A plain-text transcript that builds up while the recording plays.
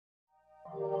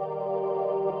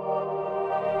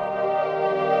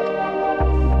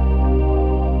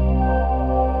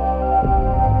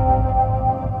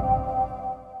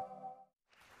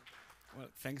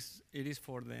it is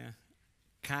for the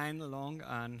kind, long,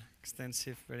 and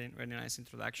extensive, very, very nice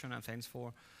introduction, and thanks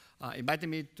for inviting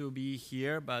me to be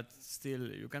here. But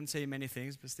still, you can say many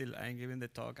things, but still, I'm giving the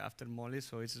talk after Molly,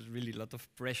 so it's really a lot of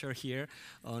pressure here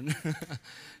on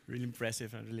really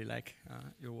impressive, and really like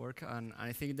your work. And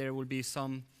I think there will be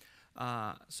some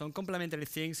complementary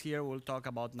things here. We'll talk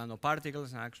about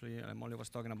nanoparticles, and actually Molly was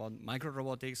talking about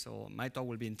microrobotics, so my talk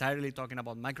will be entirely talking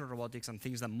about microrobotics and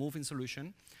things that move in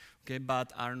solution, okay,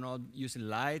 but are not using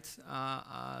light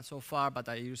so far, but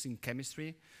are using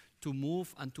chemistry to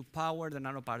move and to power the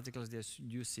nanoparticles that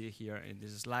you see here in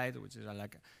this slide, which is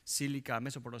like silica,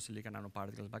 mesoporous silica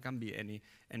nanoparticles, but can be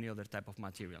any other type of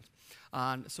materials.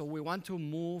 And so we want to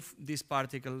move these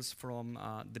particles from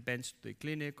the bench to the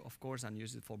clinic, of course, and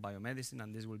use it for biomedicine,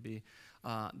 and this will be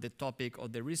the topic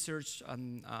of the research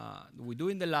we do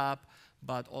in the lab,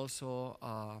 but also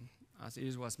as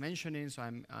Iris was mentioning, so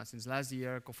I'm since last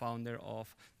year co-founder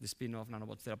of the spin-off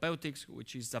Nanobots Therapeutics,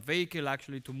 which is a vehicle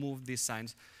actually to move these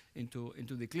science into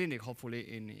the clinic, hopefully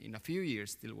in a few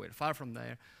years. Still we're far from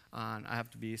there, and I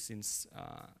have to be since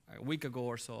a week ago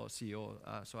or so CEO,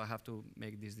 so I have to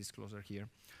make this disclosure here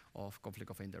of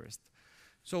conflict of interest.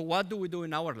 So what do we do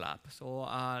in our lab? So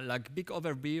like big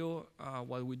overview,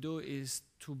 what we do is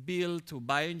to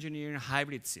bioengineer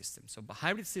hybrid systems. So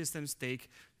hybrid systems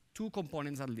take two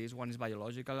components at least. One is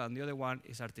biological, and the other one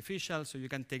is artificial. So you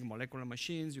can take molecular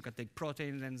machines, you can take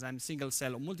proteins, enzymes, single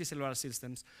cell or multicellular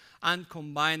systems, and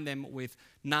combine them with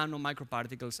nano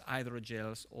microparticles,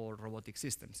 hydrogels, or robotic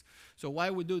systems. So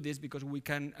why we do this? Because we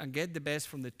can get the best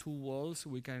from the two worlds.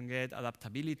 We can get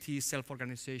adaptability,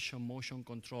 self-organization, motion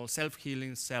control,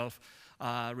 self-healing,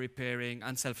 repairing,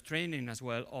 and self-training as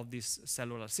well of these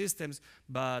cellular systems.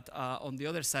 But on the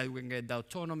other side, we can get the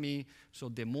autonomy, so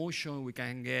the motion, we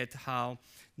can get how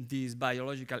these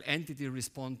biological entities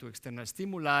respond to external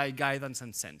stimuli, guidance,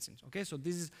 and sensing. Okay, so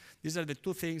these are the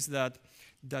two things that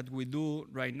we do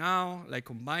right now, like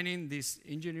combining these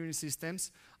engineering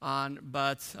systems.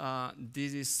 But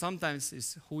this is sometimes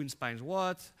is who inspires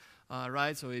what.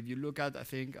 Right, so if you look at, I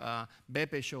think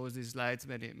Beppe shows these slides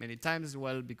many times as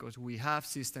well, because we have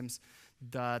systems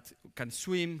that can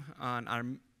swim and are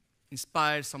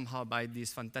inspired somehow by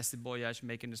this fantastic voyage,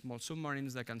 making small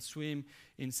submarines that can swim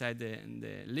inside the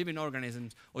living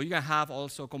organisms. Or you can have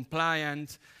also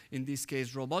compliant, in this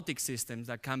case, robotic systems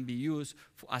that can be used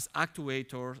as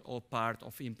actuators or part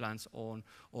of implants or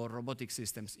robotic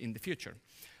systems in the future.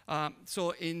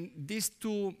 So in these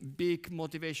two big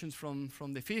motivations from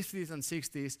the 50s and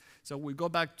 60s, so we go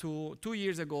back to 2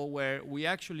 years ago where we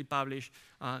actually published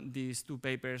these two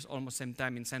papers almost same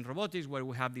time in Science Robotics, where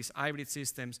we have these hybrid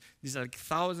systems. These are like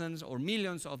thousands or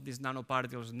millions of these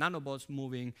nanoparticles, nanobots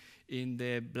moving in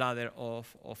the bladder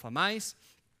of a mice.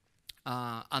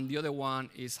 And the other one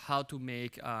is how to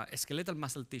make skeletal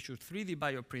muscle tissue 3D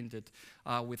bioprinted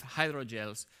with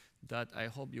hydrogels that I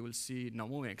hope you will see now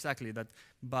moving exactly, that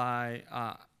by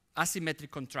asymmetric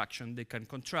contraction, they can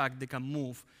contract, they can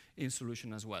move in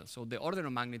solution as well. So the order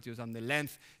of magnitude and the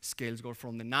length scales go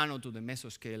from the nano to the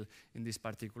mesoscale in this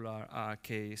particular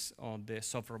case of the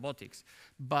soft robotics.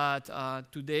 But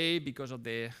today, because of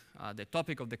the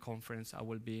topic of the conference, I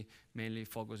will be mainly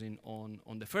focusing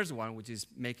on the first one, which is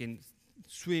making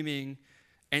swimming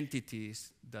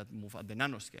entities that move at the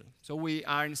nanoscale. So we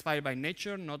are inspired by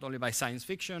nature, not only by science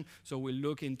fiction. So we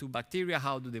look into bacteria,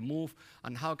 how do they move,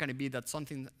 and how can it be that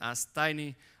something as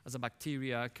tiny as a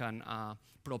bacteria can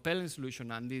propel in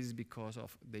solution, and this is because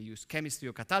of they use chemistry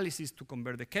or catalysis to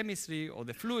convert the chemistry or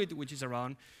the fluid which is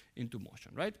around into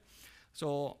motion, right?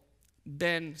 So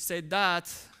then said that,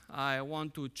 I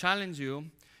want to challenge you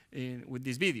with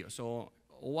this video. So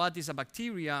what is a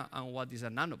bacteria and what is a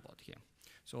nanobot here?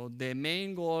 So the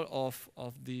main goal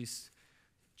of this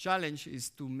challenge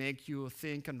is to make you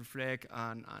think and reflect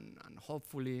and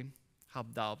hopefully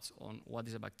have doubts on what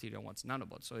is a bacteria and what's a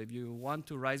nanobot. So if you want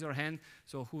to raise your hand,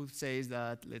 so who says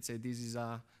that, let's say this is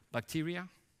a bacteria?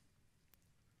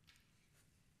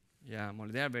 Yeah, well,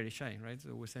 they are very shy, right?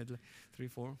 So we said like 3,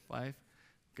 4, 5.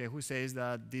 Okay, who says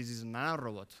that this is a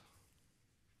nanorobot?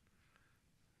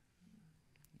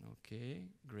 Okay,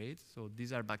 great. So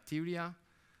these are bacteria.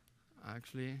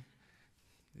 Actually,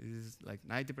 this is like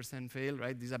 90% fail,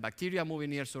 right? These are bacteria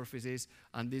moving near surfaces,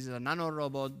 and this is a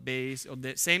nanorobot based on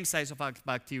the same size of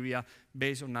bacteria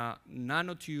based on a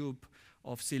nanotube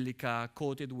of silica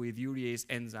coated with urease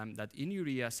enzyme that in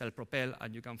urea self-propel,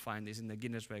 and you can find this in the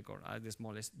Guinness record as the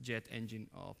smallest jet engine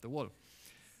of the world.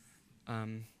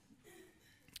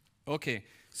 Okay,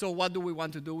 so what do we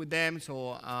want to do with them?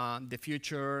 So the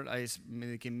future is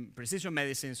making precision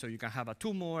medicine, so you can have a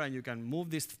tumor and you can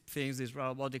move these things, these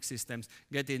robotic systems,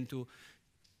 get into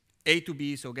A to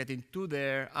B, so getting to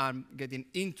there and getting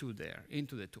into there,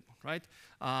 into the tumor, right?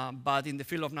 But in the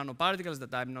field of nanoparticles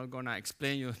that I'm not gonna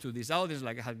explain you to this audience,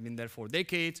 like I have been there for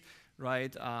decades,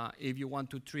 right? If you want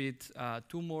to treat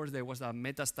tumors, there was a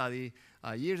meta-study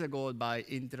years ago by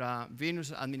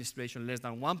intravenous administration, less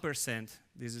than 1%.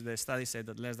 This is the study said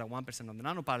that less than 1% of the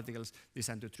nanoparticles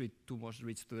designed to treat tumors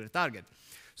reach to their target.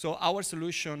 So our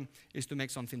solution is to make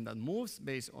something that moves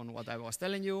based on what I was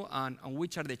telling you, and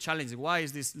which are the challenges. Why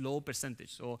is this low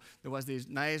percentage? So there was this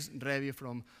nice review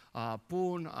from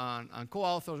Poon and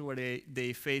co-authors where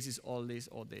they faces all this,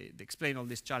 or they explain all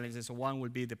these challenges. So one will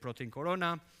be the protein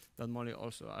corona, that Molly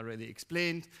also already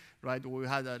explained, right? We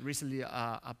had recently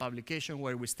a publication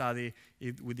where we study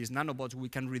it with these nanobots, we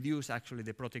can reduce actually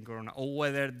the protein corona, or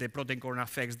whether the protein corona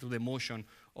affects the motion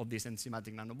of these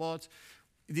enzymatic nanobots.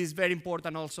 It is very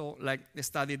important also, like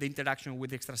study the interaction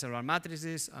with extracellular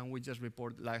matrices, and we just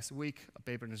reported last week a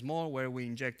paper in Small where we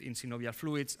inject in synovial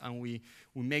fluids and we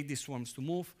make these swarms to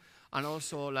move. And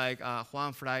also, like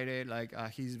Juan Freire, like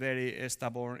he's very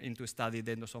stubborn into study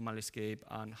the endosomal escape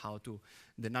and how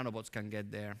the nanobots can get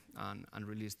there and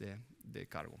release the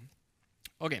cargo.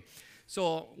 Okay,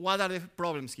 so what are the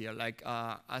problems here? Like,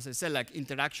 as I said, like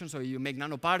interaction, so you make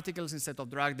nanoparticles instead of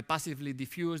drug, they passively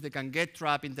diffuse, they can get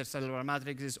trapped in intercellular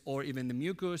matrices or even the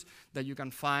mucus that you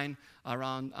can find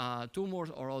around tumors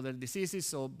or other diseases.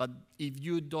 So, but if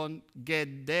you don't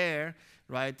get there,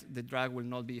 right, the drug will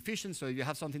not be efficient. So if you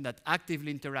have something that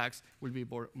actively interacts, will be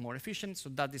more efficient. So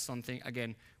that is something,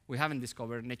 again, we haven't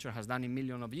discovered. Nature has done in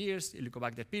millions of years.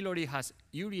 Helicobacter pylori has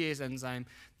urease enzyme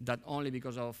that only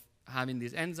because of having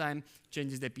this enzyme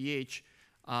changes the pH,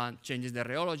 changes the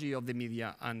rheology of the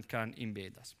media, and can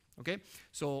invade us. Okay?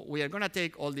 So we are going to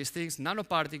take all these things,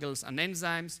 nanoparticles and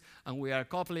enzymes, and we are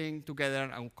coupling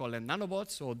together and we call them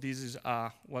nanobots. So this is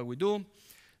what we do.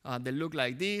 They look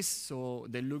like this, so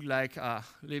they look like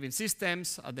living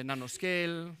systems at the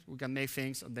nanoscale. We can make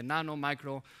things at the nano,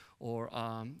 micro, or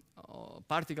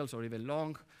particles, or even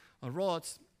long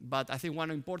rods. But I think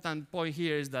one important point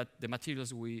here is that the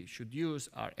materials we should use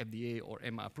are FDA or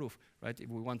EMA approved, right, if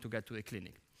we want to get to the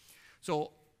clinic.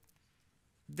 So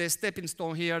the stepping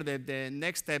stone here, the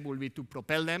next step will be to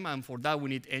propel them, and for that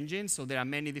we need engines. So there are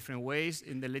many different ways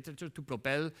in the literature to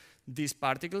propel these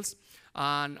particles.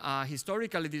 And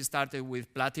historically, this started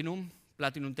with platinum.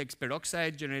 Platinum takes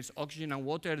peroxide, generates oxygen and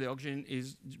water. The oxygen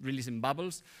is releasing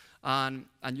bubbles. And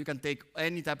you can take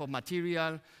any type of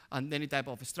material and any type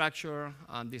of structure,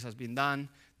 and this has been done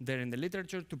there in the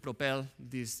literature to propel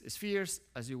these spheres,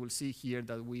 as you will see here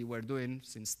that we were doing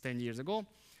since 10 years ago.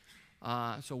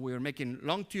 So we are making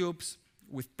long tubes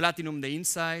with platinum the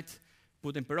inside,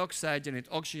 putting peroxide, generate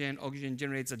oxygen. Oxygen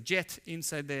generates a jet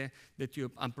inside the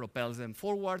tube and propels them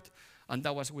forward. And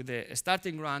that was with the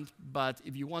starting grant. But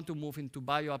if you want to move into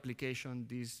bio application,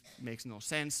 this makes no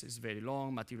sense. It's very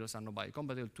long. Materials are not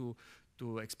biocompatible,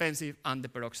 too expensive, and the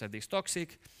peroxide is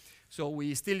toxic. So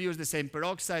we still use the same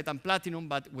peroxide and platinum,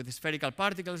 but with spherical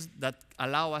particles that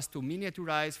allow us to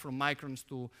miniaturize from microns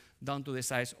to down to the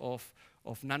size of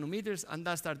nanometers, and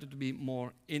that started to be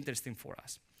more interesting for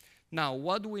us. Now,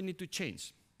 what do we need to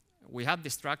change? We have the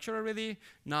structure already.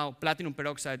 Now, platinum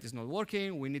peroxide is not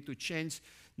working. We need to change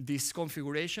this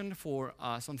configuration for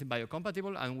something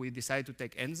biocompatible, and we decided to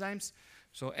take enzymes.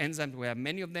 So enzymes, we have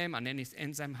many of them, and any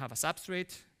enzyme have a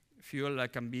substrate, fuel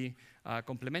that can be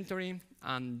complementary,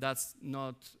 and that's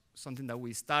not something that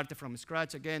we started from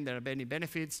scratch. Again, there are many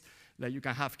benefits, like you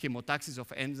can have chemotaxis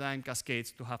of enzyme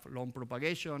cascades to have long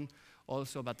propagation.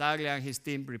 Also, Battaglia and his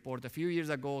team reported a few years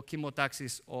ago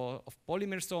chemotaxis of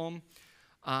polymersome.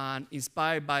 And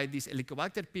inspired by this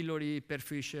Helicobacter pylori, Per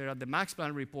Fischer at the Max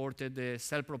Planck reported the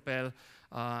cell-propelled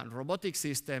robotic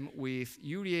system with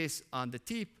urease on the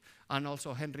tip, and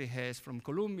also Henry Hess from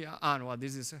Columbia,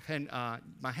 this is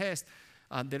Mahest,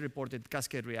 they reported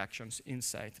cascade reactions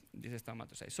inside this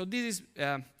spermatocyte. So this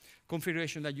is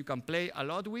configuration that you can play a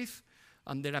lot with,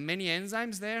 and there are many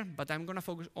enzymes there, but I'm going to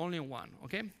focus only on one,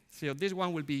 okay? So this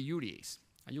one will be urease,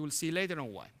 and you will see later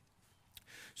on why.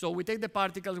 So we take the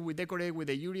particles, we decorate with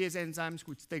the urease enzymes,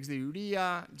 which takes the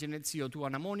urea, generates CO2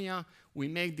 and ammonia. We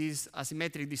make this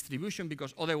asymmetric distribution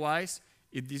because otherwise,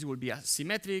 if this will be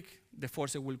asymmetric, the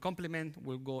forces will complement,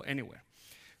 will go anywhere.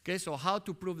 Okay, so how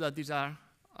to prove that these are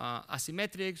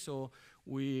asymmetric? So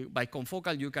by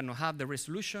confocal, you cannot have the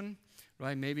resolution,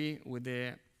 right? Maybe with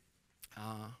the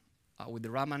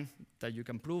Raman that you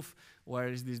can prove where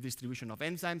is this distribution of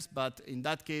enzymes. But in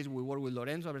that case, we work with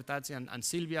Lorenzo Bertazzi and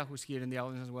Silvia, who's here in the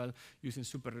audience as well, using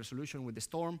super resolution with the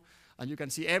STORM. And you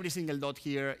can see every single dot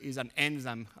here is an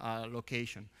enzyme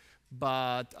location.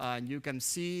 But you can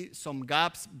see some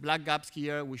gaps, black gaps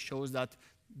here, which shows that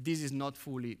this is not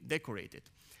fully decorated.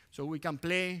 So we can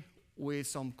play with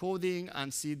some coding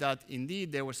and see that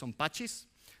indeed there were some patches,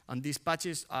 and these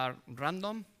patches are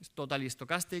random, it's totally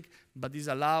stochastic, but this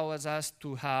allows us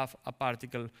to have a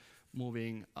particle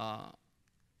moving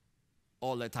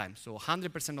all the time. So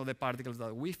 100% of the particles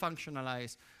that we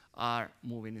functionalize are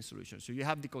moving in solution. So you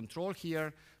have the control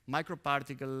here,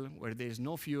 microparticle where there is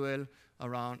no fuel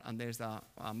around, and there's a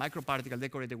microparticle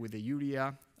decorated with the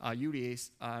urease,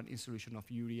 and in solution of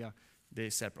urea, the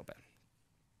cell propel.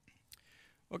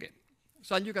 Okay,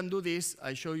 so you can do this.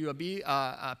 I show you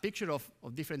a picture of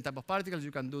different type of particles.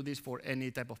 You can do this for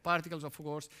any type of particles, of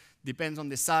course. Depends on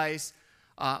the size,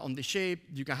 on the shape.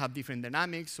 You can have different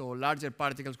dynamics. So larger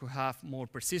particles could have more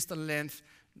persistent length.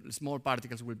 Small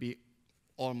particles will be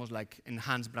almost like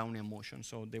enhanced Brownian motion,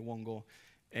 so they won't go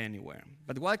anywhere.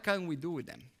 But what can we do with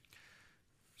them?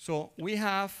 So we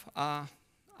have,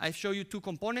 I show you two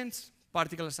components,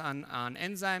 particles and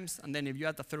enzymes, and then if you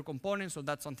add a third component, so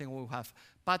that's something we have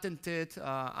patented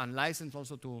and licensed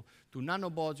also to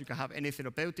nanobots. You can have any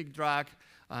therapeutic drug.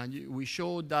 We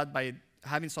showed that by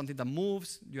having something that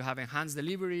moves, you have enhanced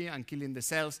delivery and killing the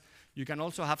cells. You can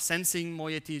also have sensing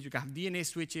moieties. You can have DNA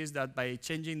switches that by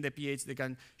changing the pH, they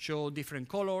can show different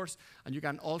colors. And you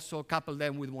can also couple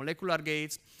them with molecular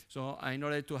gates. So in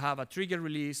order to have a trigger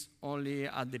release only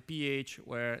at the pH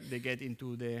where they get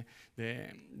into the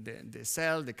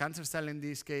cell, the cancer cell in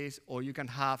this case, or you can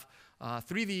have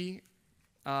 3D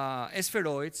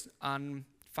spheroids and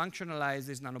functionalize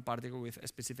this nanoparticle with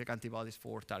specific antibodies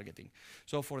for targeting.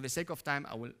 So for the sake of time,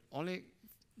 I will only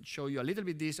show you a little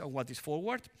bit this on what is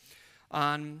forward.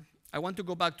 And I want to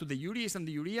go back to the urease and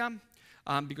the urea,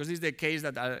 because this is the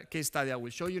case study I will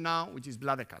show you now, which is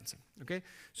bladder cancer. Okay?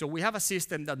 So we have a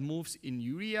system that moves in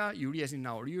urea. Urea is in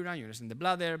our urine, urea is in the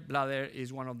bladder. Bladder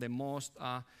is one of the most,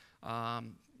 not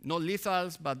lethal,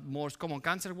 but most common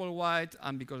cancer worldwide.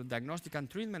 And because diagnostic and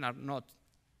treatment are not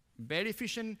very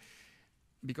efficient,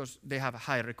 because they have a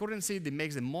high recurrency, that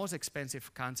makes the most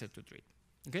expensive cancer to treat.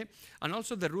 Okay? And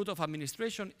also the route of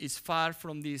administration is far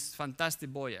from this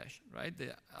fantastic voyage, right?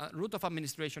 The route of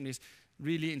administration is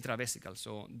really intravesical.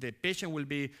 So the patient will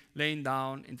be laying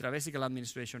down intravesical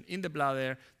administration in the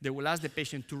bladder. They will ask the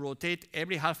patient to rotate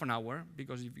every half an hour,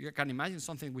 because if you can imagine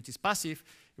something which is passive,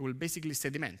 it will basically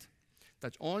sediment.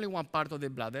 That's only one part of the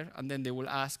bladder, and then they will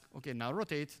ask, okay, now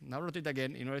rotate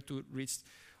again in order to reach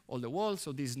all the walls,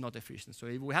 so this is not efficient. So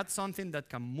if we had something that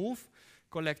can move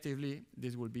collectively,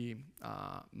 this would be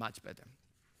much better.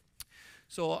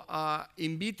 So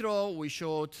in vitro, we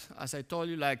showed, as I told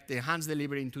you, like the enhanced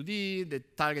delivery in 2D, the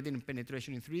targeting and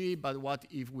penetration in 3D, but what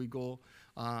if we go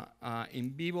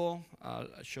in vivo? I'll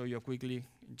show you quickly,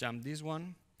 jump this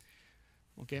one.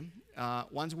 Okay.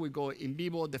 Once we go in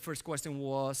vivo, the first question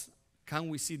was, can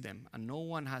we see them? And no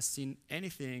one has seen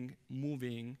anything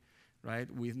moving, right,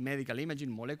 with medical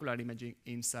imaging, molecular imaging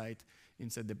inside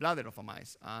the bladder of a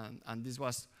mouse. And this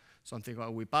was something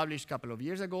that we published a couple of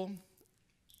years ago.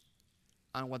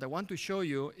 And what I want to show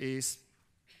you is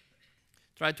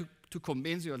try to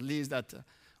convince you at least that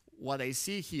what I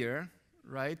see here,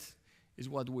 right, is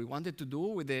what we wanted to do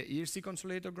with the ERC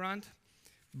Consolidator grant,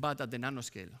 but at the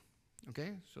nanoscale.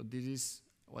 Okay? So this is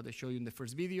what I showed you in the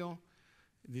first video.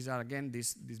 These are, again,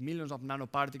 these millions of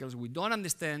nanoparticles. We don't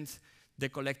understand the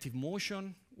collective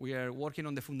motion. We are working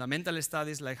on the fundamental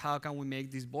studies, like how can we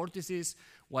make these vortices,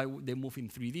 why they move in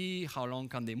 3D, how long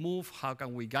can they move, how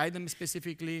can we guide them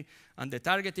specifically, and the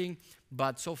targeting.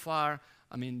 But so far,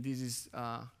 I mean, this is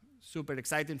super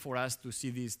exciting for us to see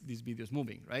these videos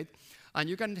moving, right? And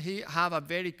you can have a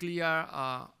very clear,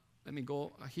 let me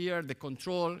go here, the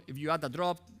control. If you add a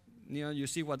drop, you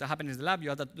see what happens in the lab.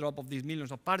 You add a drop of these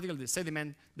millions of particles, the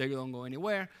sediment, they don't go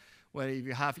anywhere. Where if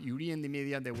you have urea in the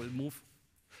media, they will move.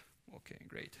 Okay,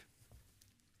 great.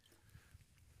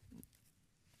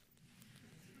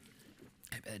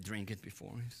 I better drink it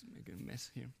before it's making a mess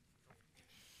here.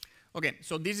 Okay,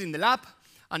 so this is in the lab,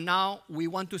 and now we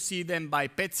want to see them by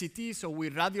PET-CT, so we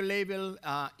radio label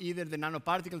either the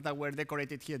nanoparticles that were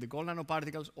decorated here, the gold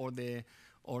nanoparticles, or the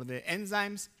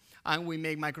enzymes, and we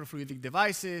make microfluidic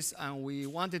devices, and we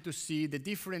wanted to see the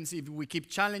difference if we keep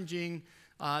challenging.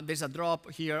 There's a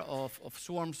drop here of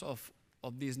swarms of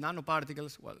these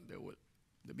nanoparticles. Well,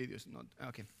 the video is not,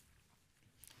 okay.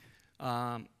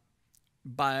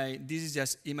 This is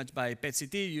just image by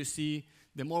PET-CT. You see,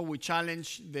 the more we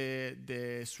challenge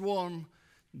the swarm,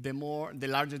 the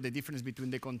larger the difference between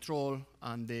the control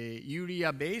and the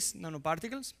urea-based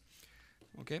nanoparticles.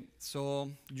 Okay,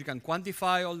 so you can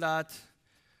quantify all that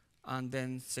and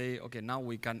then say, okay, now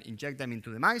we can inject them into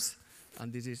the mice,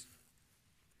 and this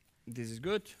is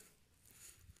good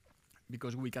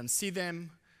because we can see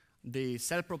them they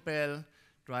self-propel,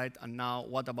 right? And now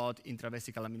what about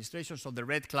intravesical administration? So the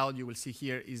red cloud you will see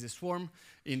here is the swarm.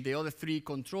 In the other 3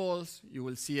 controls, you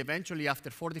will see eventually after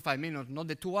 45 minutes, not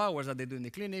the 2 hours that they do in the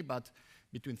clinic, but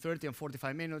between 30 and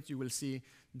 45 minutes, you will see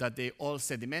that they all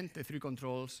sediment, the 3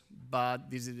 controls, but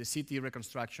this is the CT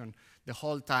reconstruction. The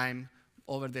whole time,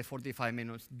 over the 45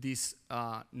 minutes, these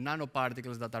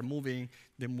nanoparticles that are moving,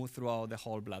 they move throughout the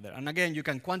whole bladder. And again, you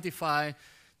can quantify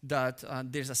that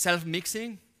there's a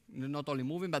self-mixing, not only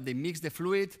moving, but they mix the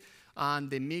fluid, and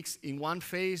they mix in one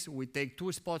phase. We take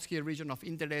 2 spots here, region of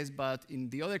interest, but in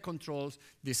the other controls,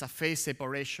 there's a phase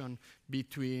separation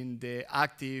between the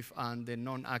active and the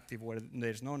non-active where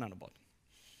there's no nanobot.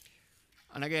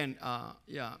 And again,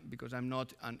 yeah, because I'm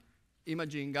not an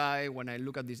imaging guy, when I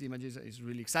look at these images, it's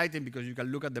really exciting because you can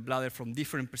look at the bladder from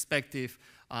different perspectives,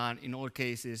 and in all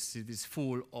cases, it is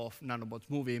full of nanobots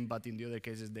moving, but in the other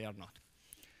cases, they are not.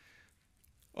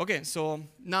 Okay, so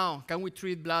now, can we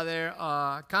treat bladder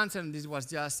cancer? And this was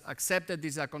just accepted.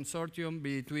 This is a consortium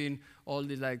between all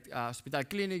the hospital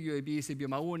clinic, UAB, CBO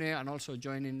Maune, and also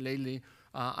joining lately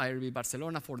IRB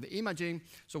Barcelona for the imaging.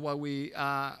 So what we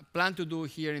plan to do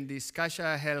here in this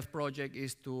Caixa Health project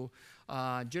is to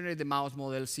generate the mouse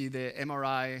model, see the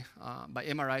MRI, by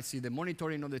MRI, see the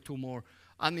monitoring of the tumor,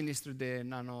 administer the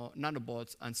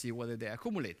nanobots, and see whether they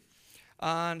accumulate.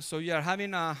 And so you are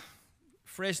having a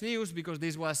fresh news because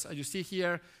this was, as you see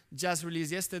here, just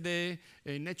released yesterday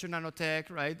in Nature Nanotech,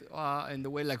 right? And the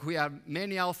way we have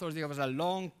many authors, there was a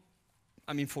long,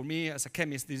 I mean, for me as a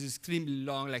chemist, this is extremely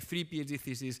long, like 3 PhD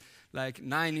theses, like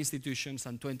 9 institutions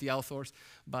and 20 authors.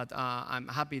 But I'm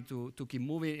happy to keep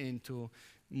moving into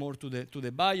more to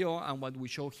the bio, and what we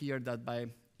show here that by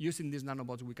using these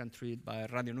nanobots, we can treat by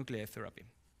radionuclide therapy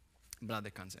bladder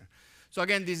cancer. So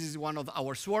again, this is one of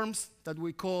our swarms that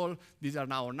we call. These are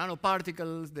now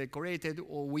nanoparticles decorated,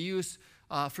 or we use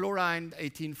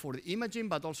fluorine-18 for the imaging,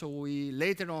 but also we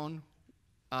later on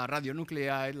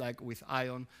radionuclide, like with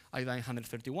iodine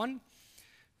 131.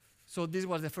 So this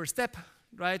was the first step,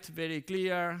 right? Very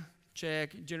clear,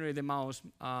 check, generate the mouse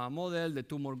model, the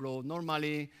tumor grows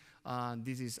normally.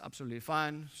 This is absolutely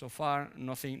fine so far,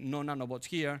 nothing, no nanobots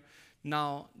here.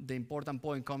 Now, the important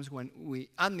point comes when we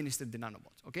administer the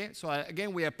nanobots, okay? So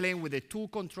again, we are playing with the 2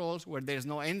 controls where there's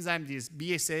no enzyme. This is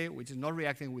BSA, which is not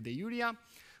reacting with the urea.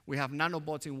 We have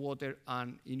nanobots in water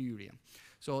and in urea.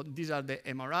 So these are the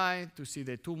MRI to see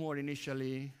the tumor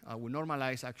initially. We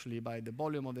normalize actually by the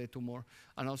volume of the tumor.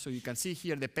 And also you can see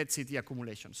here the PET-CT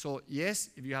accumulation. So yes,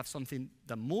 if you have something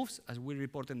that moves, as we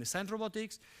report in the science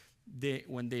robotics,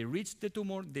 when they reach the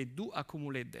tumor, they do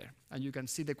accumulate there. And you can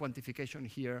see the quantification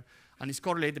here, and it's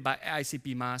correlated by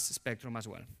ICP mass spectrum as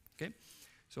well, okay?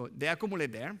 So they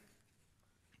accumulate there.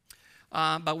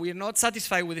 But we are not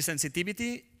satisfied with the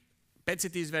sensitivity.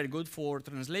 PET-CT is very good for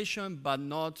translation, but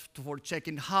not for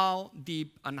checking how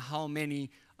deep and how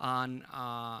many and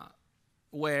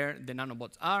where the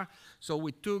nanobots are. So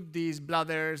we took these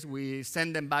bladders, we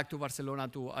sent them back to Barcelona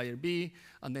to IRB,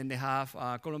 and then they have,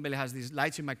 Columbia has this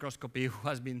light chain microscopy who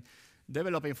has been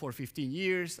developing for 15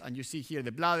 years, and you see here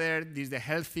the bladder, this is the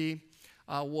healthy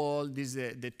wall, this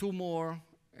is the tumor,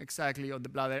 exactly, of the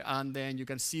bladder, and then you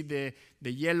can see the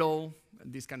yellow,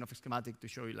 this kind of schematic to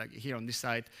show you, like here on this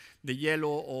side, the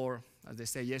yellow, or as they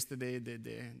say yesterday,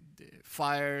 the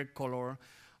fire color,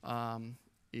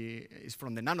 is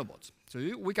from the nanobots. So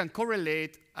we can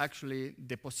correlate actually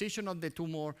the position of the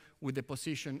tumor with the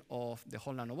position of the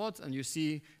whole nanobots, and you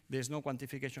see there's no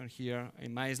quantification here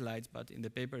in my slides, but in the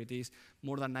paper it is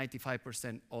more than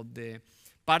 95% of the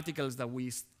particles that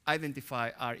we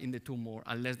identify are in the tumor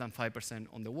and less than 5%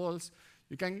 on the walls.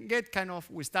 You can get kind of,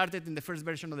 we started in the first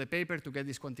version of the paper to get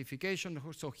this quantification.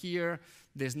 So here,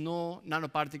 there's no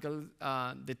nanoparticle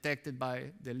detected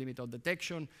by the limit of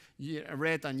detection.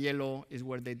 Red and yellow is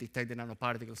where they detect the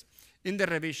nanoparticles. In the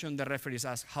revision, the referees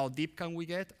ask how deep can we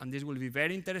get, and this will be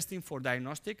very interesting for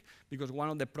diagnostic, because one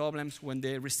of the problems when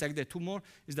they resect the tumor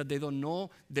is that they don't know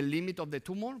the limit of the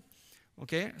tumor.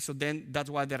 Okay, so then that's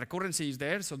why the recurrency is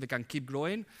there, so they can keep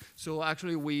growing. So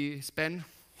actually, we spend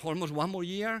almost 1 more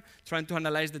year trying to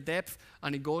analyze the depth,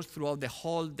 and it goes throughout the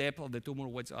whole depth of the tumor,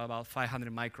 which is about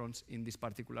 500 microns in this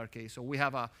particular case. So we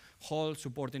have a whole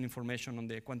supporting information on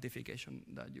the quantification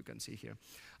that you can see here.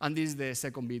 And this is the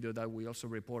second video that we also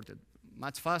reported.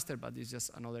 Much faster, but it's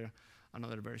just another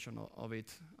version of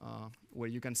it, where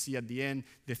you can see at the end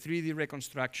the 3D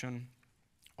reconstruction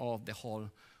of the whole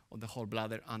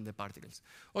bladder and the particles.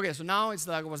 Okay, so now it's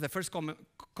like was the first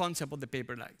concept of the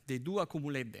paper, like they do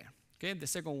accumulate there. Okay, the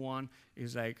second one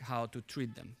is like how to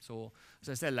treat them. So as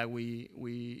I said, like we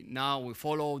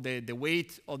follow the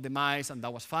weight of the mice, and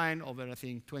that was fine over I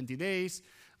think 20 days.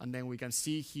 and then we can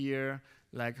see here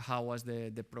like how was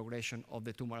the progression of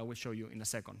the tumor. I will show you in a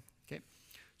second. Okay.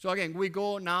 So again, we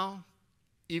go now.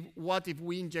 What if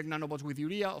we inject nanobots with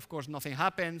urea? Of course, nothing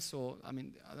happens. So I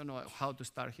mean, I don't know how to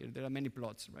start here. There are many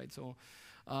plots, right? So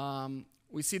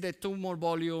we see the tumor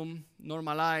volume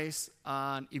normalize,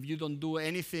 and if you don't do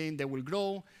anything, they will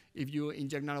grow. If you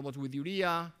inject nanobots with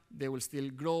urea, they will still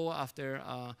grow after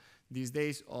these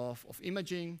days of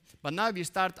imaging. But now if you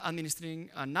start administering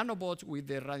nanobots with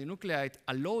the radionuclide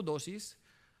at low doses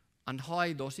and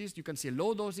high doses, you can see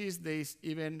low doses, there is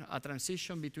even a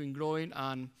transition between growing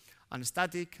and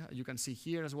static. You can see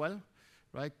here as well,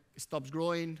 right? It stops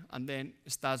growing and then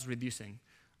starts reducing,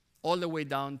 all the way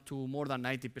down to more than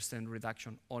 90%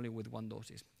 reduction only with one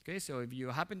doses. Okay, so if you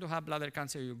happen to have bladder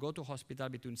cancer, you go to hospital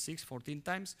between 6-14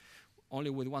 times, only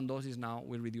with one doses now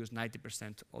will reduce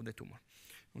 90% of the tumor.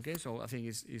 Okay, so I think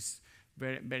it's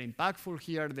very, very impactful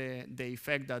here, the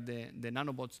effect that the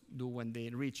nanobots do when they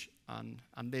reach and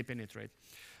they penetrate.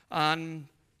 And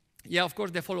yeah, of course,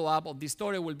 the follow-up of this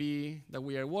story will be that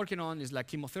we are working on is like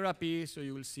chemotherapy. So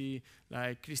you will see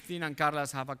like Christine and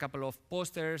Carlos have a couple of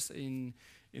posters in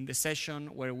the session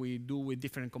where we do with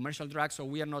different commercial drugs. So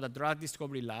we are not a drug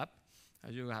discovery lab,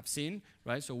 as you have seen,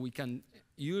 right? So we can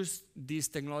use this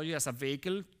technology as a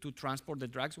vehicle to transport the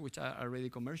drugs, which are already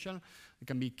commercial. It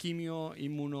can be chemio,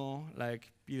 immuno,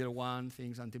 like PD-1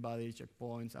 things, antibody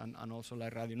checkpoints, and also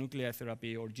like radionuclide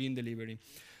therapy or gene delivery.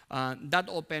 That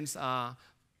opens a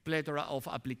plethora of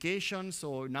applications.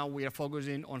 So now we are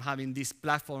focusing on having this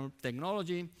platform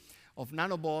technology of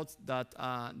nanobots that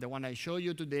the one I showed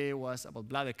you today was about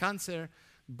bladder cancer,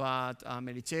 but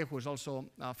Meriche, who is also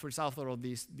first author of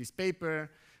this paper,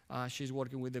 she's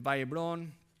working with the Vallebron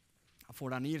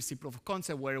for an ERC proof of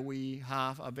concept where we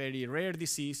have a very rare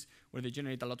disease where they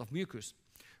generate a lot of mucus.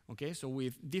 Okay, so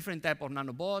with different type of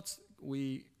nanobots,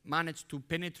 we managed to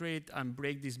penetrate and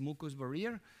break this mucus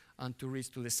barrier and to reach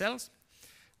to the cells.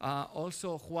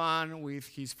 Also, Juan, with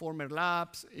his former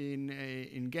labs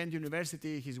in Ghent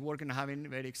University, he's working on having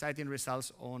very exciting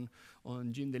results on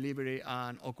gene delivery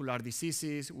and ocular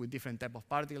diseases with different type of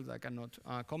particles. I cannot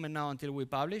comment now until we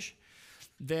publish.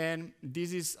 Then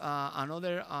this is the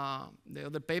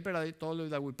other paper I told you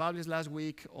that we published last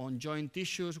week on joint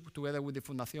tissues together with the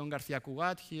Fundación García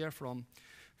Cugat here from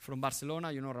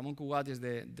Barcelona. You know, Ramon Cugat is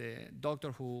the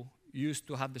doctor who used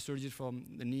to have the surgery from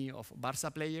the knee of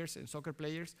Barça players and soccer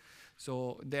players.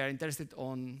 So they are interested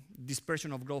on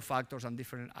dispersion of growth factors and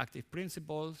different active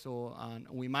principles. So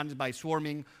we managed by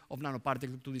swarming of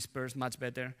nanoparticles to disperse much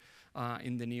better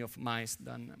in the knee of mice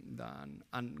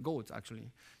and goats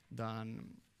actually than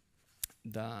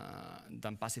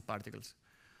passive particles.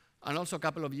 And also a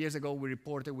couple of years ago we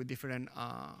reported with different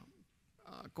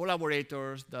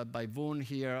collaborators that by wound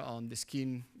here on the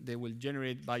skin, they will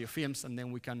generate biofilms, and then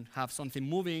we can have something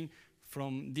moving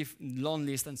from long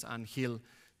distance and heal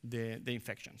the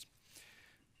infections.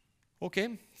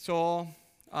 Okay, so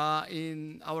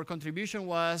in our contribution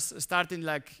was starting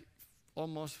like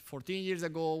almost 14 years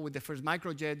ago with the first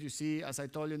microjet. You see, as I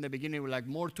told you in the beginning, like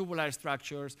more tubular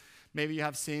structures. Maybe you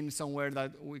have seen somewhere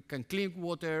that we can clean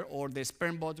water, or the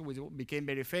sperm bots, which became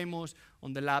very famous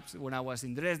on the labs when I was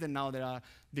in Dresden. Now there are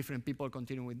different people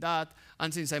continuing with that.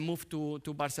 And since I moved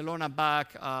to Barcelona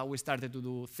back, we started to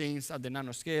do things at the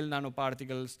nanoscale,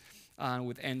 nanoparticles, and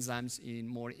with enzymes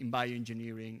in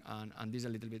bioengineering, and this is a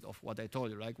little bit of what I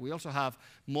told you. Like we also have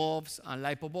MOBs and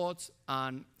lipobots,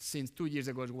 and since 2 years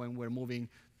ago is when we're moving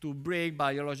to break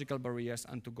biological barriers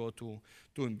and to go to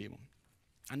in vivo.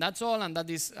 And that's all, and that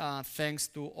is thanks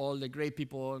to all the great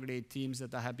people, great teams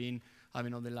that I have been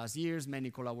having over the last years, many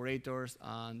collaborators,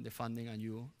 and the funding, and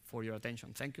you for your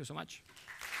attention. Thank you so much.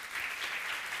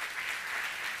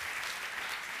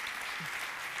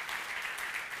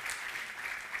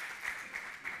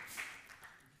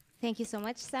 Thank you so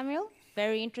much, Samuel.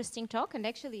 Very interesting talk, and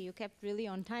actually you kept really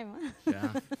on time.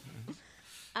 Huh?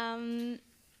 Yeah.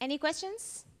 Any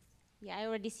questions? Yeah, I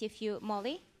already see a few.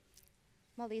 Molly?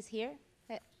 Molly is here.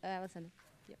 Alessandra.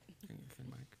 Yep.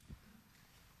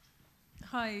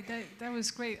 Hi, that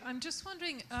was great. I'm just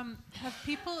wondering, have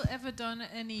people ever done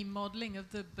any modeling of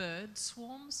the bird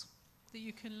swarms that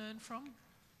you can learn from?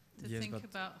 To yes, think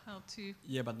about how to...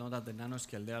 Yeah, but not at the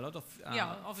nanoscale. There are a lot of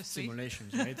obviously.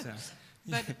 simulations, right?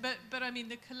 But I mean,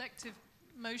 the collective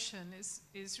motion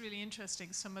is really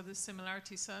interesting, some of the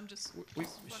similarities. So I'm just wondering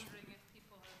if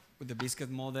people have... With the biscuit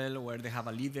model, where they have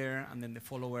a leader and then the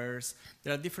followers.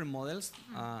 There are different models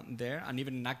there, and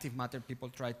even in active matter, people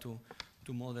try to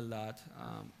model that.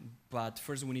 But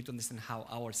first, we need to understand how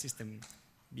our system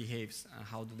behaves and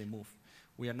how do they move.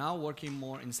 We are now working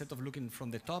more, instead of looking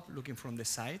from the top, looking from the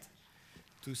side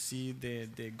to see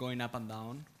the going up and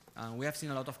down. We have seen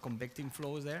a lot of convecting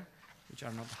flows there, which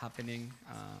are not happening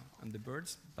on the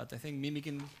birds. But I think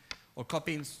mimicking or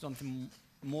copying something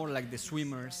more like the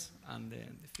swimmers and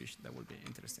the fish, that would be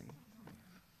interesting.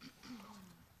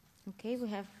 Okay, we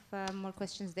have more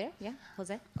questions there. Yeah,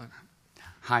 Jose?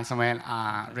 Hi, Samuel.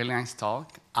 Really nice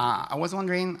talk. I was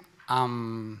wondering,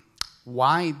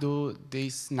 why do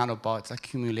these nanobots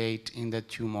accumulate in the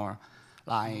tumor?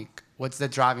 Like, what's the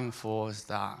driving force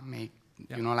that make,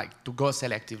 you know, like to go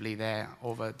selectively there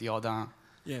over the other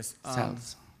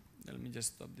cells? Let me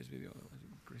just stop this video.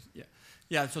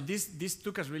 Yeah. So this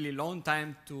took us really long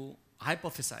time to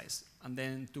hypothesize and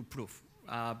then to prove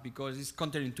because it's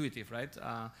counterintuitive, right?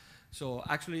 So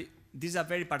actually, this is a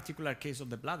very particular case of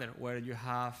the bladder where you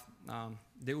have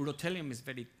the urothelium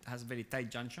has very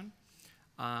tight junction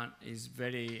and is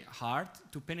very hard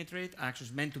to penetrate. Actually,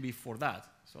 it's meant to be for that.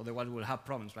 So otherwise, we'll have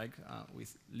problems, right,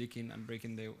 with leaking and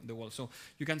breaking the wall. So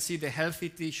you can see the healthy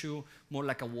tissue more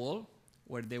like a wall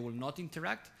where they will not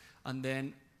interact, and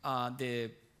then the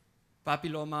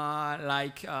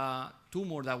papilloma-like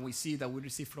tumor that we see, that we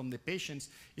receive from the patients,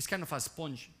 is kind of a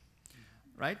sponge,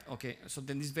 right? Okay, so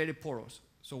then it's very porous.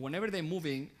 So whenever they're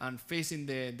moving and facing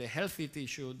the healthy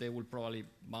tissue, they will probably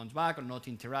bounce back or not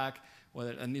interact,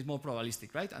 and it's more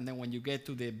probabilistic, right? And then when you get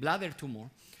to the bladder tumor,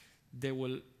 they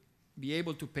will be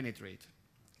able to penetrate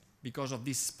because of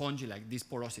this spongy-like, this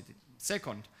porosity.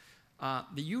 Second,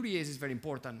 the urease is very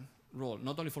important role,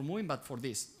 not only for moving, but for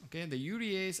this. Okay, the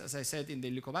urease, as I said, in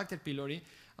the Helicobacter pylori,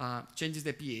 changes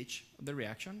the pH of the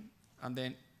reaction and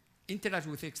then interacts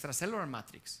with extracellular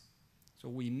matrix. So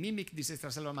we mimic this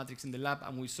extracellular matrix in the lab,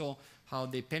 and we saw how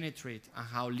they penetrate and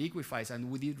how liquefies.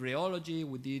 And we did rheology,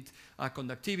 we did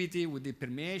conductivity, we did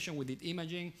permeation, we did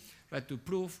imaging, right, to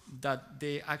prove that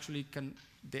they actually can,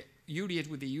 the urease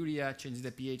with the urea changes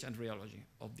the pH and rheology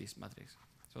of this matrix.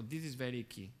 So this is very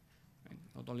key, right?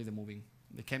 Not only the moving,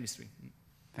 the chemistry.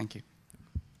 Thank you.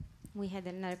 We had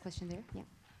another question there. Yeah.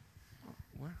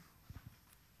 Where?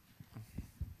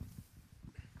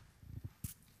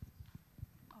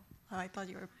 I thought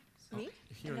you were Me?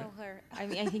 Here, No, her. I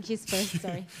mean, I think she's first.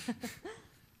 Sorry.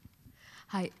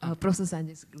 Hi, Professor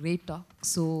Sánchez, great talk.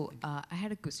 So I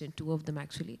had a question, two of them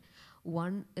actually.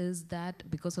 One is that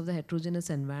because of the heterogeneous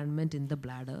environment in the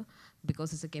bladder,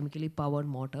 because it's a chemically powered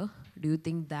motor, do you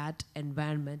think that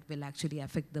environment will actually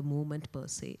affect the movement per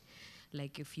se?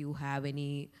 Like if you have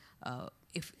any,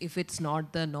 if it's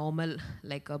not the normal,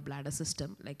 like a bladder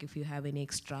system, like if you have any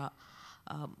extra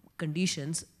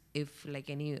conditions, if like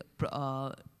any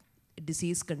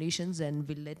disease conditions, then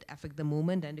will it affect the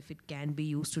movement, and if it can be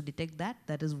used to detect that?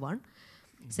 That is one.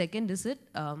 Second, is it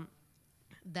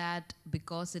that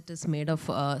because it is made of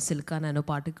silica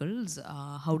nanoparticles,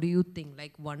 how do you think,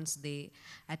 like once they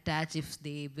attach, if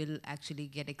they will actually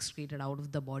get excreted out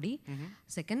of the body?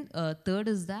 Second, third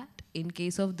is that in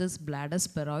case of this bladder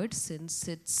spheroid, since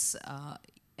it's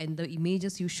in the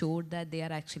images you showed that they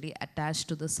are actually attached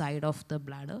to the side of the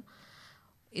bladder,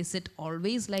 is it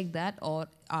always like that, or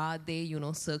are they, you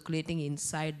know, circulating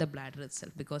inside the bladder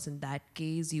itself? Because in that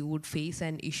case, you would face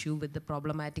an issue with the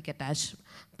probabilistic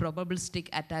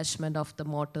attachment of the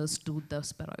motors to the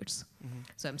spheroids.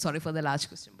 So I'm sorry for the large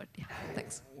question, but yeah,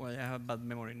 thanks. Well, I have bad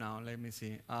memory now. Let me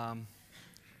see. Well,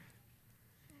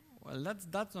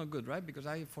 that's not good, right? Because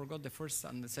I forgot the first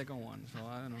and the second one, so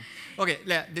I don't know. Okay,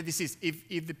 the disease.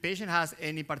 If the patient has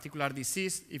any particular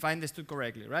disease, if I understood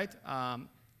correctly, right?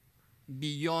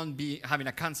 Beyond having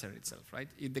a cancer itself, right?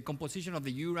 If the composition of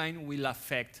the urine will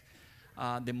affect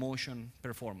the motion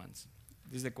performance.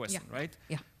 This is the question, right?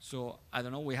 Yeah. So I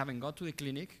don't know. We haven't got to the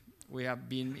clinic. We have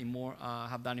been in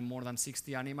have done in more than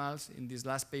 60 animals in this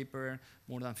last paper,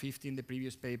 more than 50 in the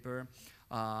previous paper.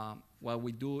 What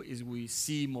we do is we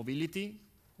see mobility.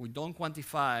 We don't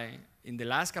quantify. In the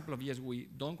last couple of years, we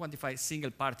don't quantify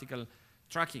single particle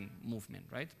tracking movement,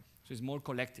 right? So it's more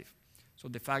collective. So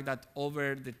the fact that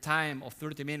over the time of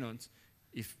 30 minutes,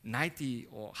 if 90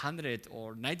 or 100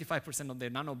 or 95% of the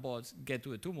nanobots get to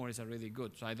the tumor is already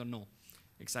good. So I don't know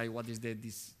exactly what is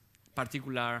this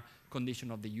particular condition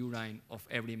of the urine of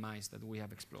every mice that we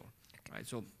have explored, right?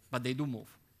 So, but they do move.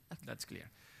 That's clear.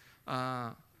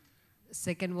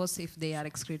 Second was if they are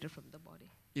excreted from the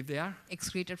body. If they are?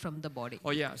 Excreted from the body.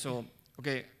 Oh yeah, so,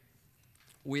 okay,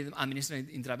 we administer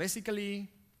it intravesically,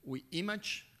 we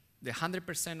image the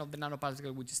 100% of the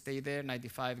nanoparticles which stay there,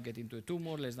 95 get into the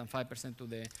tumor, less than 5%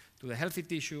 to the healthy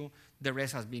tissue, the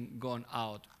rest has been gone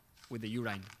out with the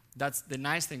urine. That's the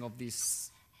nice thing of this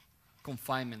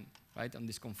confinement, right, on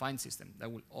this confined system,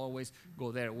 that will always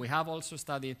go there. We have also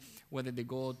studied whether they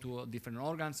go to different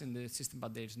organs in the system,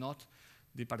 but there is not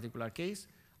the particular case.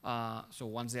 So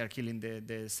once they are killing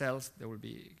the cells, they will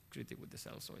be treated with the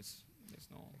cells. So there's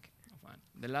no fine.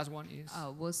 The last one is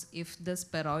was if the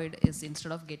spheroid is,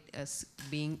 instead of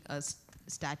being a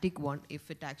static one, if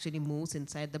it actually moves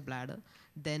inside the bladder,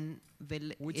 then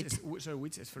will which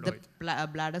the spheroid?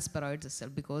 Bladder spheroids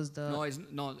itself, because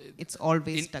it's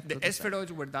always stuck to the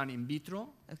spheroids were done in vitro.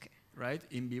 Okay. Right?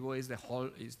 In vivo is the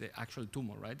actual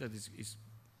tumor, right? That is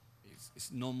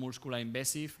non-muscular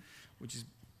invasive, which is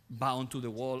bound to the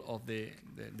wall of the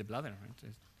bladder,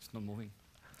 right? It's not moving.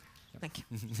 Yeah. Thank you.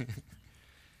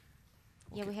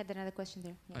 Yeah, we had another question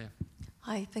there. Yeah. Oh, yeah.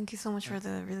 Hi, thank you so much for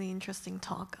the really interesting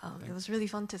talk. It was really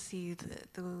fun to see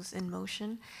those in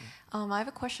motion. I have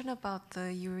a question about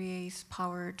the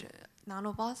urease-powered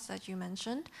nanobots that you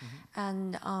mentioned.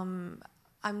 And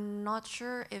I'm not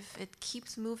sure if it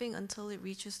keeps moving until it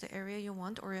reaches the area you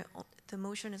want, or the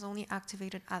motion is only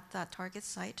activated at that target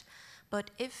site. But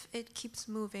if it keeps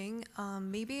moving,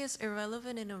 maybe it's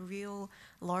irrelevant in a real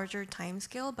larger time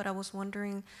scale, but I was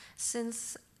wondering,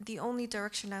 since the only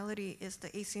directionality is the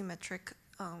asymmetric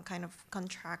kind of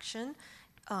contraction,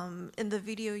 in the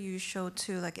video you showed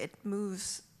too, like it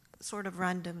moves sort of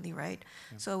randomly, right?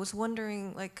 Yeah. So I was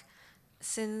wondering, like,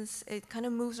 since it kind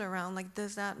of moves around, like,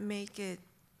 does that make it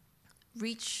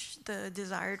reach the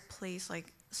desired place,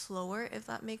 like, slower, if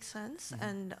that makes sense?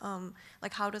 And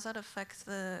like, how does that affect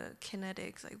the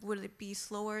kinetics? Like, would it be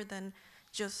slower than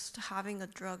just having a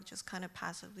drug just kind of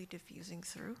passively diffusing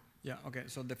through? Yeah, okay,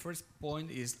 so the first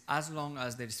point is, as long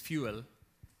as there's fuel,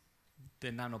 the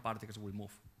nanoparticles will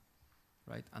move,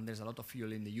 right? And there's a lot of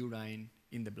fuel in the urine,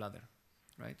 in the bladder,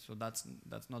 right? So that's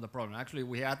not a problem. Actually,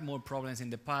 we had more problems in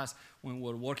the past when we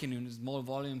were working in small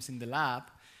volumes in the lab,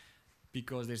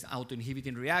 because there's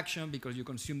auto-inhibiting reaction, because you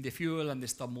consume the fuel and they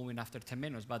stop moving after 10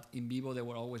 minutes. But in vivo, they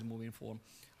were always moving for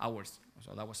hours,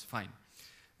 so that was fine.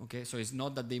 Okay, so it's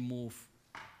not that they move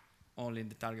only in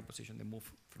the target position, they move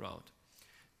throughout.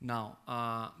 Now,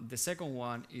 the second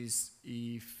one is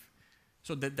the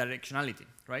directionality,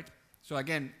 right? So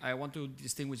again, I want to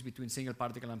distinguish between single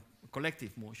particle and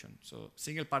collective motion. So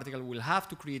single particle will have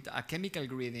to create a chemical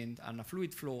gradient and a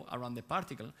fluid flow around the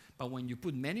particle, but when you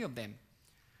put many of them,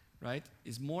 right,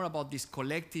 it's more about this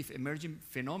collective emerging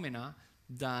phenomena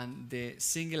than the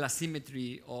single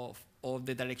asymmetry of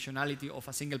the directionality of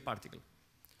a single particle,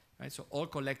 right? So all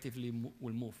collectively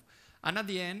will move. And at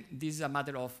the end, this is a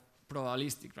matter of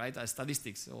probabilistic, right,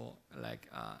 statistics. So like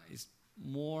it's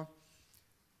more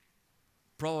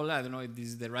probable, I don't know if this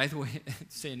is the right way to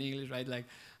say in English, right? Like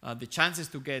the chances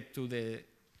to get to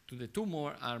the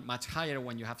tumor are much higher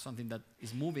when you have something that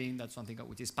is moving than something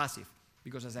which is passive.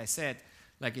 Because as I said,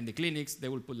 like in the clinics, they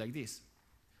will put like this,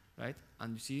 right?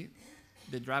 And you see,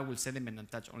 the drug will sediment and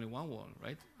touch only one wall,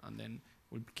 right? And then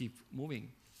will keep moving.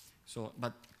 So,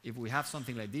 but if we have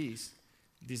something like this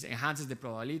enhances the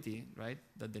probability, right,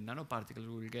 that the nanoparticles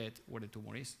will get where the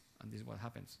tumor is, and this is what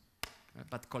happens. Right?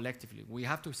 But collectively, we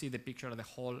have to see the picture at the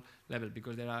whole level,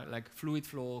 because there are like fluid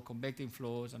flow, convecting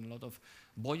flows, and a lot of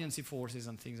buoyancy forces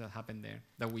and things that happen there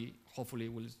that we hopefully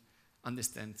will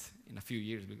understand in a few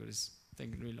years, because it's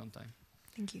taking a really long time.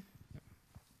 Thank you. Yep.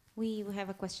 We have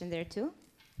a question there too.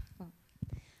 Oh.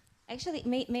 Actually,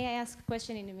 may I ask a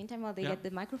question in the meantime while they get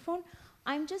the microphone?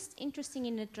 I'm just interested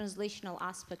in the translational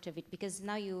aspect of it, because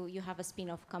now you have a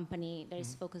spin-off company that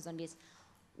is focused on this.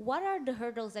 What are the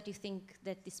hurdles that you think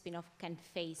that this spin-off can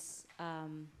face?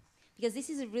 Because this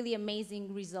is a really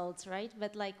amazing results, right?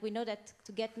 But like we know that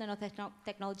to get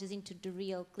nanotechnologies into the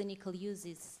real clinical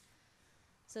uses.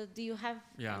 So do you have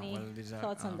any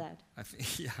thoughts on that? I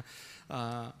think,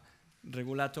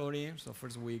 regulatory. So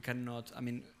first, we cannot. I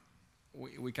mean,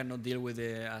 we cannot deal with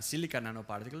the silicon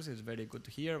nanoparticles. It's very good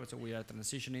to hear. So we are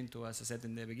transitioning to, as I said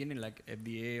in the beginning, like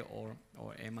FDA or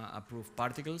EMA approved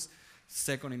particles.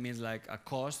 Second, it means like a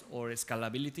cost or a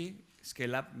scalability,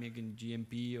 scale up, making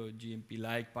GMP or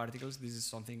GMP-like particles. This is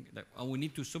something that we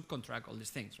need to subcontract all these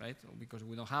things, right? So because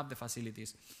we don't have the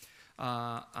facilities.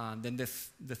 And then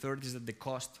the third is that the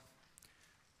cost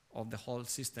of the whole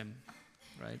system,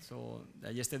 right? So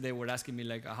yesterday they were asking me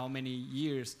like how many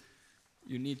years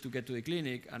you need to get to the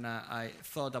clinic, and I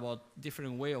thought about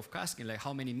different way of asking, like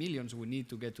how many millions we need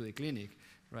to get to the clinic,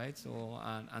 right? So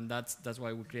and that's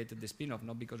why we created the spin-off,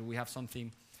 not because we have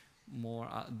something more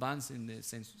advanced in the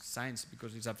sense of science,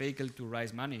 because it's a vehicle to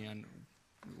raise money, and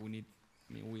we need.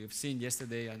 I mean, we have seen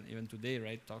yesterday and even today,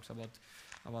 right? Talks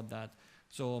about that.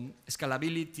 So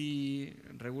scalability,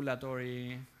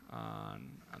 regulatory,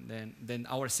 and then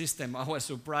our system. I was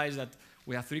surprised that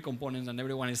we have 3 components, and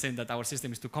everyone is saying that our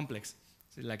system is too complex.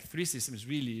 So like 3 systems,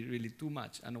 really, really too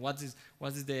much. And what is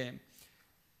the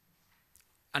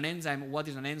an enzyme, what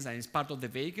is an enzyme? It's part of the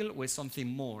vehicle or something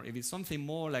more. If it's something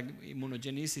more like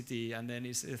immunogenicity and then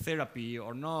it's a therapy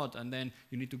or not, and then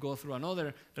you need to go through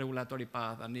another regulatory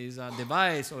path, and it's a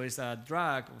device or it's a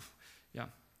drug. Yeah,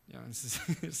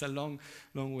 it's a long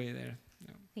way there.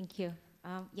 Yeah. Thank you.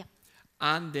 Yeah.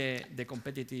 And the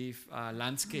competitive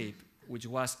landscape, which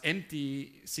was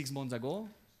empty 6 months ago,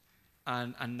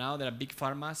 and now there are big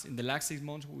pharmas in the last 6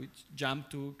 months which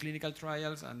jumped to clinical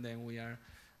trials, and then we are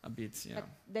a bit, But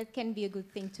that can be a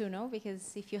good thing too, no?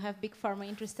 Because if you have big pharma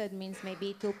interested, means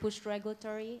maybe it will push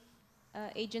regulatory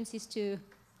agencies to...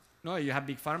 No, you have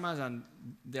big pharmas and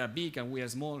they are big and we are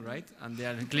small, right? And they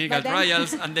are in clinical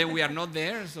trials and then we are not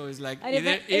there. So it's like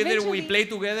either we play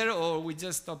together or we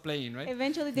just stop playing, right?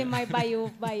 Eventually they might buy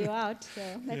you out, so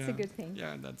that's a good thing.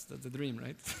 Yeah, that's the dream,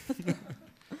 right?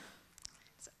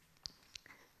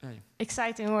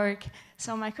 Exciting work.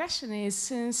 So my question is,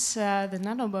 since the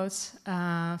nanobots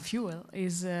fuel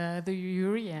is the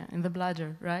urea in the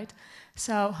bladder, right?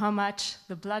 So how much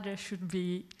the bladder should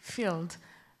be filled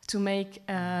to make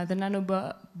the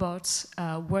nanobots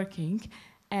working?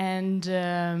 And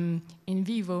in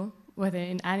vivo, whether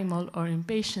in animal or in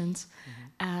patients,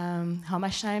 how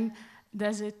much time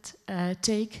does it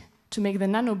take to make the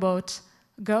nanobot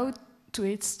go to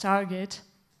its target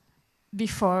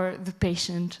before the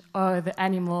patient or the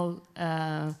animal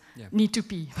need to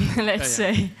pee, let's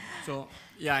say? So,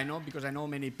 yeah, I know, because I know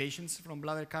many patients from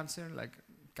bladder cancer, like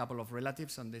a couple of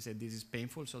relatives, and they said this is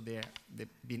painful, so they've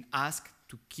been asked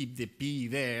to keep the pee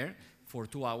there for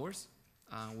 2 hours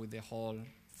with the whole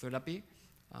therapy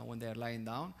when they are lying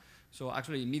down. So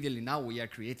actually, immediately now we are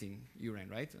creating urine,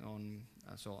 right?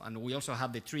 And we also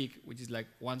have the trick, which is like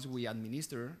once we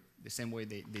administer, the same way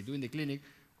they do in the clinic,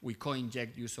 we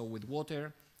co-inject you so with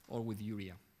water or with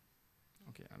urea.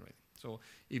 Okay, all right. So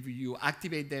if you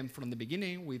activate them from the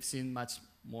beginning, we've seen much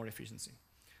more efficiency.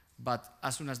 But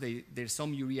as soon as there's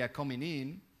some urea coming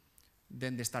in,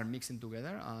 then they start mixing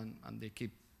together and they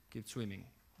keep swimming.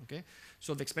 Okay.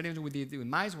 So the experiment we did with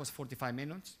mice was 45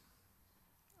 minutes.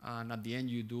 And at the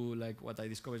end, you do like what I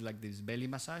discovered, like this belly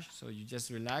massage. So you just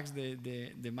relax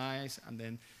the mice, and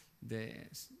then they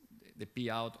pee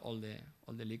out all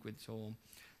the liquid. So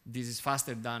this is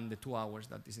faster than the 2 hours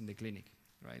that is in the clinic,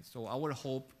 right? So our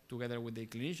hope, together with the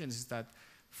clinicians, is that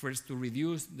first to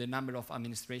reduce the number of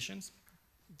administrations.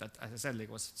 That, as I said,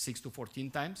 like was 6 to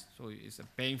 14 times. So it's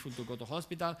painful to go to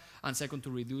hospital. And second, to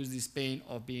reduce this pain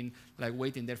of being like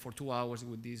waiting there for 2 hours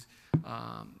with this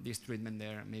treatment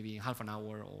there, maybe half an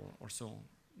hour or so.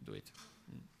 Do it.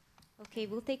 Okay,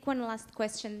 we'll take one last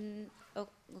question. Oh,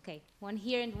 okay, one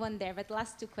here and one there, but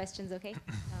last 2 questions, okay?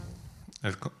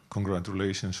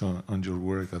 Congratulations on your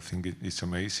work. I think it's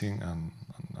amazing, and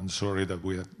I'm sorry that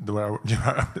we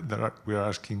are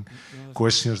asking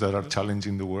questions that are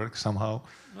challenging the work somehow.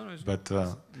 But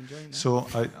so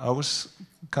I was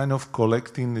kind of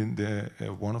collecting in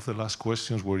one of the last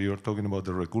questions where you're talking about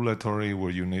the regulatory, where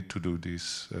you need to do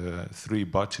these 3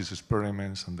 batches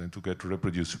experiments and then to get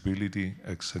reproducibility,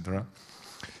 etc.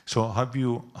 So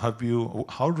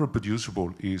how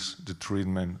reproducible is the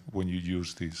treatment when you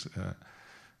use these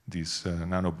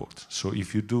nanobots? So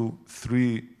if you do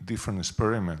 3 different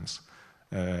experiments,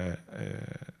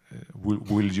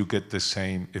 will you get the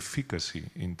same efficacy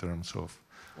in terms of?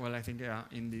 Well, I think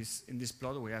in this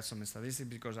plot we have some statistics,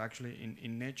 because actually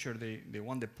in nature they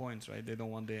want the points, right? They don't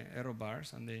want the error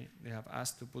bars, and they have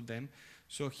asked to put them.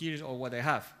 So here's all what I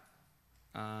have,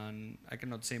 and I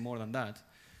cannot say more than that.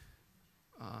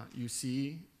 You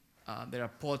see there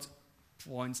are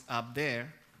points up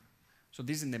there. So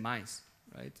this is in the mice,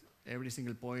 right? Every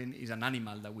single point is an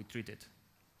animal that we treated.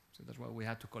 So that's why we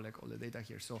had to collect all the data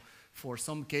here. So for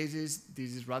some cases,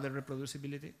 this is rather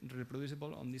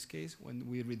reproducible on this case. When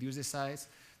we reduce the size,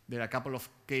 there are a couple of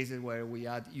cases where we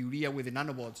add urea with the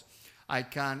nanobots. I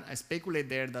speculate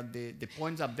there that the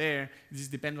points up there, this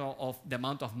depends on the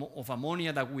amount of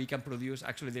ammonia that we can produce.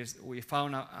 Actually, we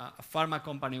found a pharma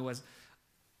company was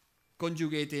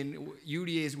conjugating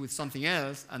urease with something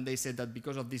else, and they said that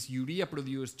because of this urea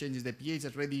produced changes the pH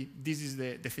already, this is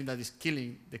the thing that is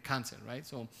killing the cancer, right?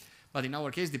 So, but in our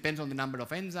case, depends on the number of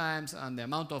enzymes and the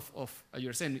amount of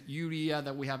you're saying, urea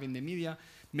that we have in the media.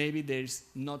 Maybe there's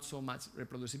not so much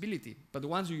reproducibility. But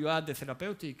once you add the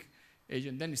therapeutic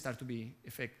agent, then it starts to be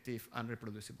effective and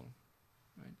reproducible,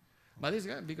 right? But it's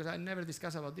good, because I never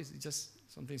discussed about this. It's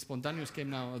just something spontaneous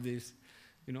came now of this.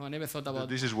 You know, I never thought about.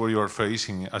 This is what you are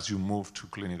facing as you move to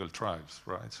clinical trials,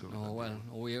 right? So oh well,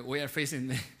 we are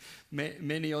facing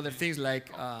many other things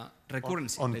like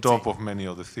recurrency. On top of many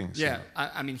other things. Yeah,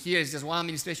 I mean, here is just one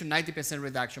administration, 90%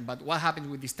 reduction. But what happens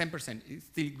with this 10%? It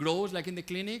still grows like in the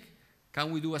clinic.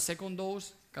 Can we do a second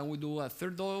dose? can we do a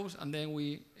third dose and then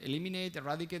we eliminate,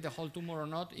 eradicate the whole tumor or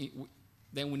not?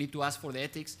 Then we need to ask for the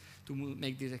ethics to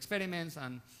make these experiments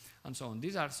and so on.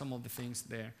 These are some of the things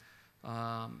there.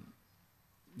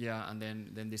 Yeah, and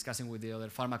then discussing with the other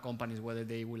pharma companies whether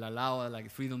they will allow like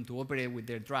freedom to operate with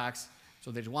their drugs.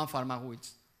 So there's one pharma which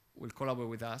will collaborate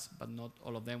with us, but not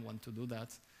all of them want to do that,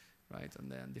 right?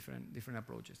 And then different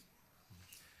approaches.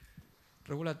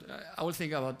 I will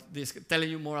think about this, telling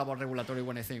you more about regulatory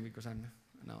when I think, because I'm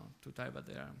now too tired, but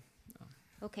there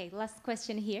are. Okay, last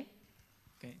question here.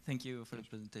 Okay, thank you for the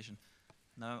presentation.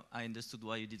 Now I understood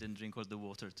why you didn't drink all the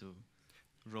water to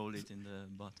roll it in the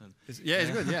bottle. It's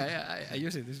good. Yeah, I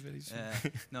use it. It's very easy.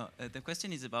 No, the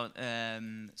question is about,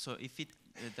 so if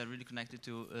they're really connected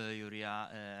to urea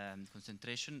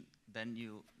concentration, then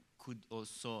you could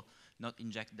also not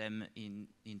inject them in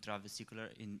intravesicular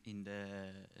in the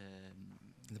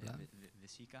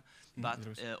vesica, but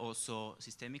also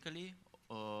systemically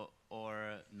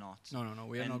or not? No,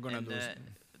 we are not going to do this.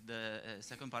 The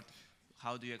second part,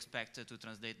 how do you expect to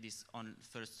translate this on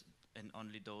first and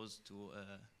only dose to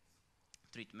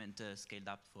treatment scaled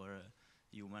up for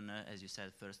human, as you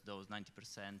said, first dose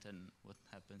 90%, and what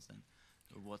happens then?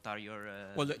 What are your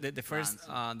well, the first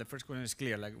question is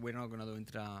clear. Like, we're not going to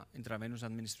do intravenous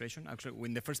administration. Actually,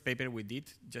 in the first paper we did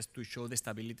just to show the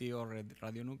stability of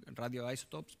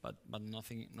radioisotopes, but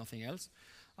nothing else,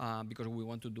 because we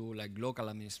want to do like local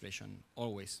administration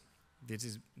always. This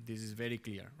is very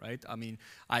clear, right? I mean,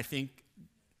 I think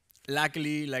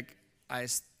luckily, like, I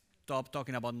stopped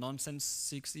talking about nonsense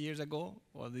 6 years ago,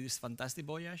 or this fantastic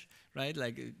voyage, right?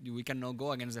 Like, we cannot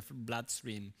go against the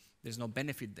bloodstream. There's no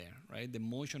benefit there, right? The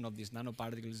motion of these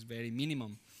nanoparticles is very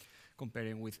minimum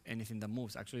comparing with anything that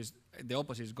moves. Actually, it's the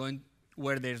opposite. It's going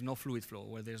where there's no fluid flow,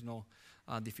 where there's no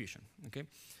diffusion, okay?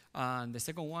 And the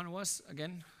second one was,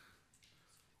 again?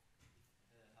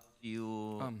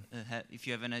 If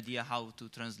you have an idea how to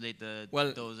translate the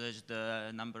dosage,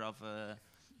 the number of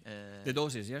the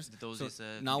doses, yes. The doses, so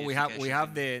now we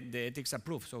have the ethics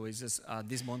approved. So it's just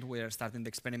this month we are starting the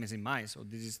experiments in mice. So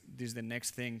this is the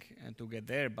next thing to get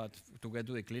there. But to get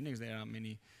to the clinics, there are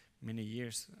many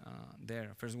years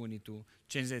there. First, we need to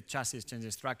change the chassis, change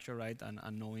the structure, right,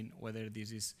 and knowing whether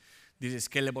this is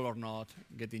scalable or not.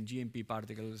 Getting GMP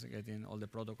particles, getting all the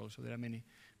protocols. So there are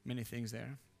many things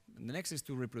there. And the next is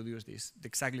to reproduce the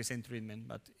exactly same treatment,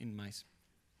 but in mice.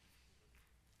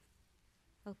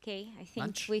 Okay, I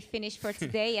think we finished for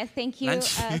today. Thank you.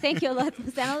 Thank you a lot,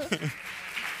 Marcelo.